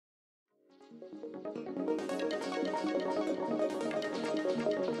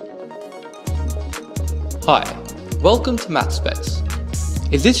Hi, welcome to Mathspace.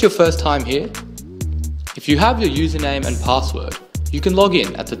 Is this your first time here? If you have your username and password, you can log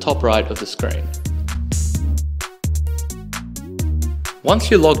in at the top right of the screen.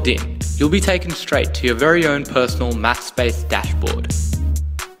 Once you're logged in, you'll be taken straight to your very own personal Mathspace dashboard.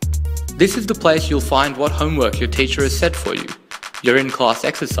 This is the place you'll find what homework your teacher has set for you, your in-class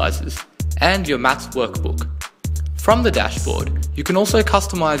exercises, and your maths workbook. From the dashboard, you can also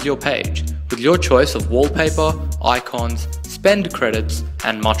customize your page with your choice of wallpaper, icons, spend credits,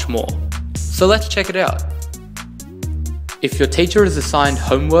 and much more. So let's check it out. If your teacher has assigned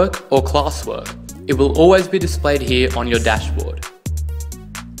homework or classwork, it will always be displayed here on your dashboard.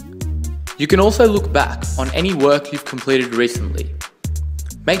 You can also look back on any work you've completed recently.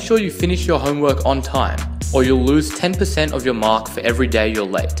 Make sure you finish your homework on time, or you'll lose 10% of your mark for every day you're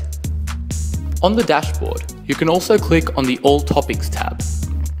late. On the dashboard, you can also click on the All Topics tab,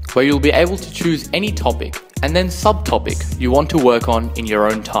 where you'll be able to choose any topic and then subtopic you want to work on in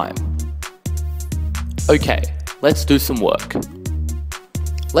your own time. Okay, let's do some work.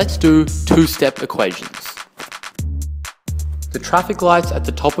 Let's do two-step equations. The traffic lights at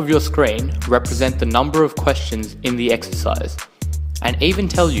the top of your screen represent the number of questions in the exercise, and even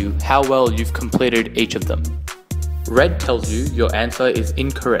tell you how well you've completed each of them. Red tells you your answer is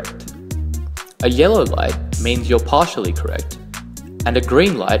incorrect. A yellow light means you're partially correct, and a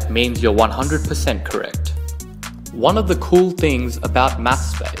green light means you're 100% correct. One of the cool things about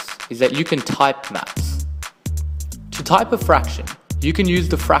Mathspace is that you can type maths. To type a fraction, you can use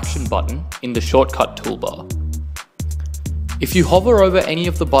the fraction button in the shortcut toolbar. If you hover over any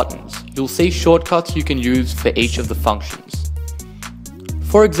of the buttons, you'll see shortcuts you can use for each of the functions.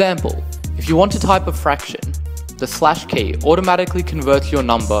 For example, if you want to type a fraction, the slash key automatically converts your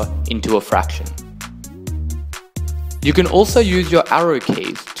number into a fraction. You can also use your arrow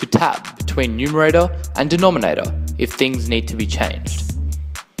keys to tab between numerator and denominator if things need to be changed.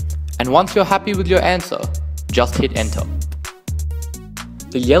 And once you're happy with your answer, just hit enter.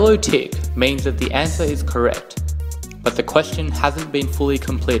 The yellow tick means that the answer is correct, but the question hasn't been fully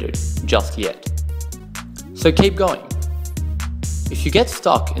completed just yet. So keep going. If you get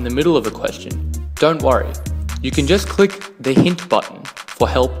stuck in the middle of a question, don't worry. You can just click the hint button for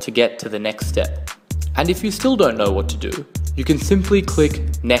help to get to the next step. And if you still don't know what to do, you can simply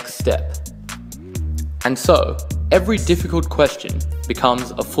click next step. And so, every difficult question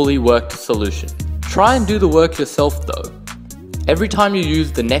becomes a fully worked solution. Try and do the work yourself though. Every time you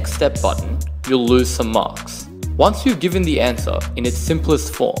use the next step button, you'll lose some marks. Once you've given the answer in its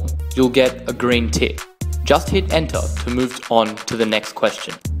simplest form, you'll get a green tick. Just hit enter to move on to the next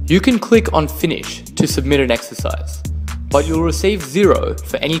question. You can click on finish to submit an exercise, but you'll receive 0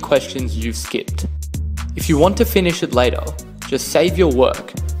 for any questions you've skipped. If you want to finish it later, just save your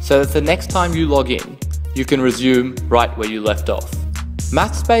work so that the next time you log in, you can resume right where you left off.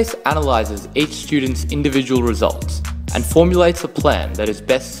 Mathspace analyzes each student's individual results and formulates a plan that is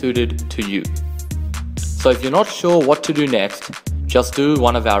best suited to you. So if you're not sure what to do next, just do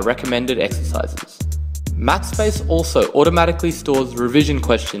one of our recommended exercises. Mathspace also automatically stores revision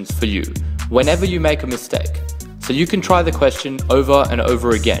questions for you whenever you make a mistake, so you can try the question over and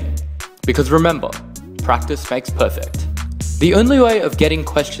over again. Because remember, practice makes perfect. The only way of getting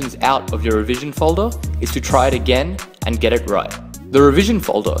questions out of your revision folder is to try it again and get it right. The revision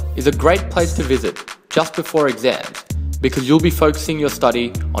folder is a great place to visit just before exams because you'll be focusing your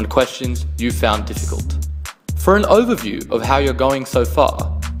study on questions you found difficult. For an overview of how you're going so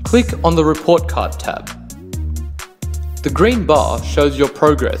far, click on the Report Card tab. The green bar shows your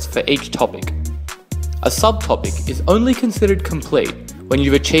progress for each topic. A subtopic is only considered complete when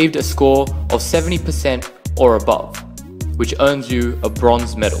you've achieved a score of 70% or above, which earns you a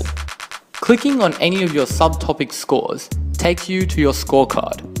bronze medal. Clicking on any of your subtopic scores takes you to your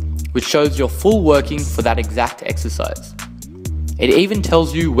scorecard, which shows your full working for that exact exercise. It even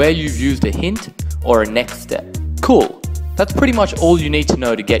tells you where you've used a hint or a next step. Cool, that's pretty much all you need to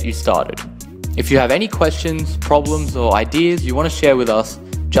know to get you started. If you have any questions, problems, or ideas you want to share with us,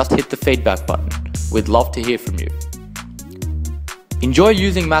 just hit the feedback button. We'd love to hear from you. Enjoy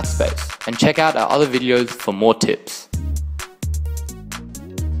using Mathspace and check out our other videos for more tips.